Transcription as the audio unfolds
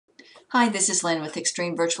Hi, this is Lynn with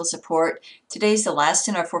Extreme Virtual Support. Today's the last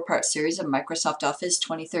in our four-part series of Microsoft Office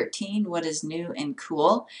 2013, What is New and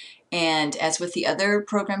Cool. And as with the other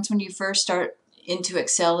programs, when you first start into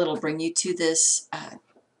Excel, it'll bring you to this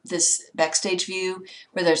backstage view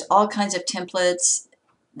where there's all kinds of templates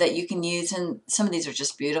that you can use, and some of these are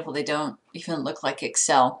just beautiful. They don't even look like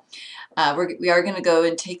Excel. We are going to go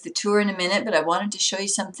and take the tour in a minute, but I wanted to show you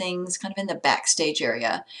some things kind of in the backstage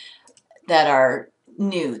area that are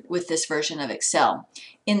new with this version of Excel.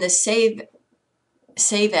 In the Save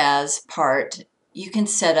As part, you can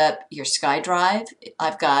set up your SkyDrive.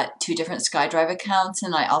 I've got two different SkyDrive accounts,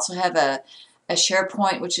 and I also have a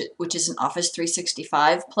SharePoint, which is an Office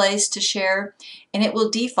 365 place to share, and it will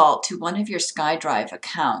default to one of your SkyDrive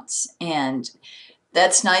accounts. And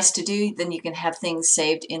that's nice to do. Then you can have things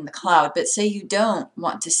saved in the cloud. But say you don't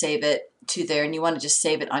want to save it to there and you want to just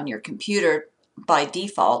save it on your computer by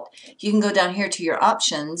default, you can go down here to your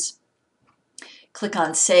options, click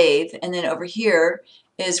on save, and then over here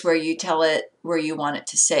is where you tell it where you want it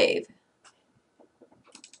to save.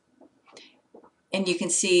 And you can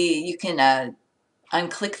see you can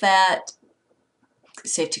unclick that,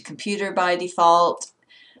 save to computer by default.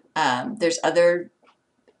 There's other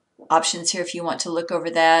options here if you want to look over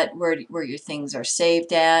that, where your things are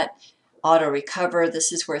saved at. Auto recover,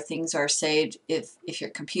 this is where things are saved if your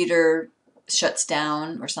computer shuts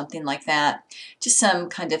down or something like that. Just some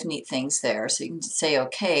kind of neat things there. So you can just say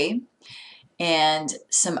OK. And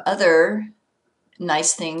some other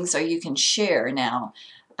nice things are you can share now.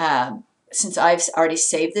 Since I've already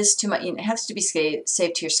saved this to my, it has to be saved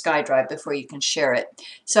to your SkyDrive before you can share it.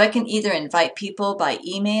 So I can either invite people by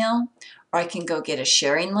email, or I can go get a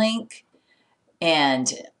sharing link,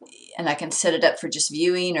 and I can set it up for just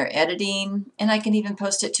viewing or editing, and I can even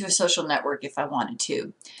post it to a social network if I wanted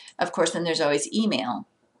to. Of course, then there's always email.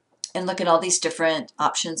 And look at all these different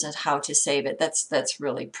options of how to save it. That's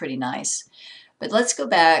really pretty nice. But let's go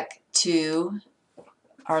back to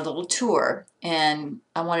our little tour, and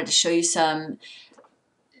I wanted to show you some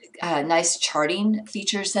nice charting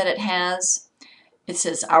features that it has. It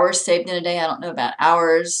says hours saved in a day. I don't know about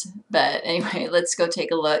hours, but anyway, let's go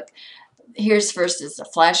take a look. Here's first is the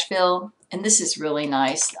flash fill, and this is really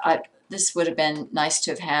nice. This would have been nice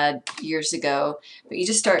to have had years ago, but you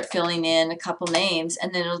just start filling in a couple names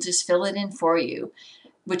and then it'll just fill it in for you,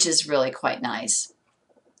 which is really quite nice.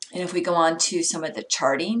 And if we go on to some of the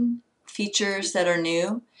charting features that are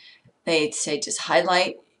new, they say just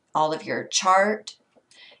highlight all of your chart,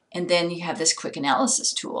 and then you have this quick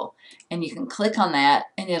analysis tool, and you can click on that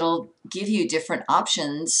and it'll give you different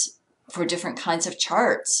options for different kinds of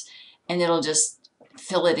charts, and it'll just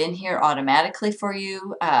fill it in here automatically for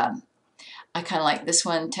you. I kind of like this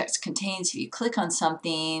one, text contains. If you click on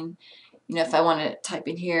something, you know, if I want to type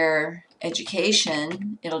in here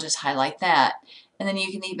education, it'll just highlight that, and then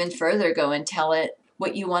you can even further go and tell it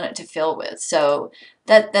what you want it to fill with. So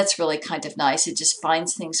that's really kind of nice. It just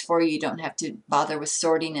finds things for you. You don't have to bother with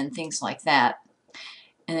sorting and things like that.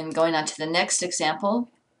 And then going on to the next example,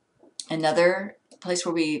 another place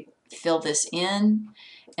where we fill this in,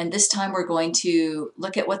 and this time we're going to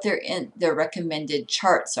look at what their recommended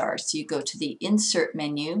charts are. So you go to the insert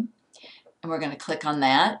menu, and we're going to click on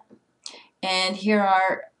that, and here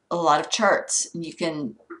are a lot of charts, and you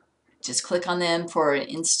can just click on them for an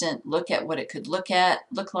instant look at what it could look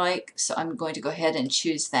like. So I'm going to go ahead and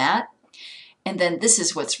choose that. And then this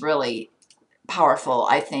is what's really powerful,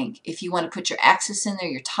 I think. If you want to put your axis in there,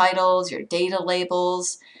 your titles, your data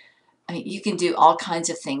labels, I mean, you can do all kinds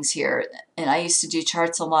of things here. And I used to do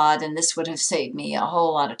charts a lot, and this would have saved me a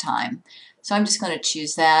whole lot of time. So I'm just going to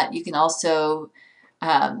choose that. You can also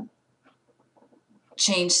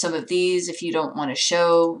change some of these if you don't want to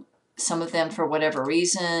show some of them for whatever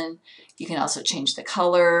reason. You can also change the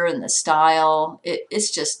color and the style.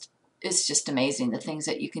 It's just amazing the things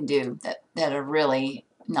that you can do that are really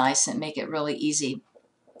nice and make it really easy.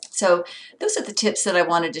 So those are the tips that I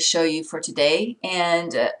wanted to show you for today,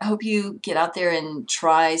 and I hope you get out there and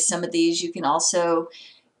try some of these. You can also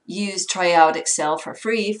try out Excel for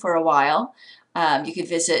free for a while. You could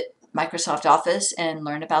visit Microsoft Office and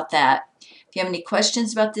learn about that. If you have any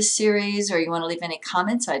questions about this series or you want to leave any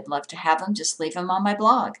comments, I'd love to have them. Just leave them on my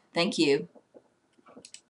blog. Thank you.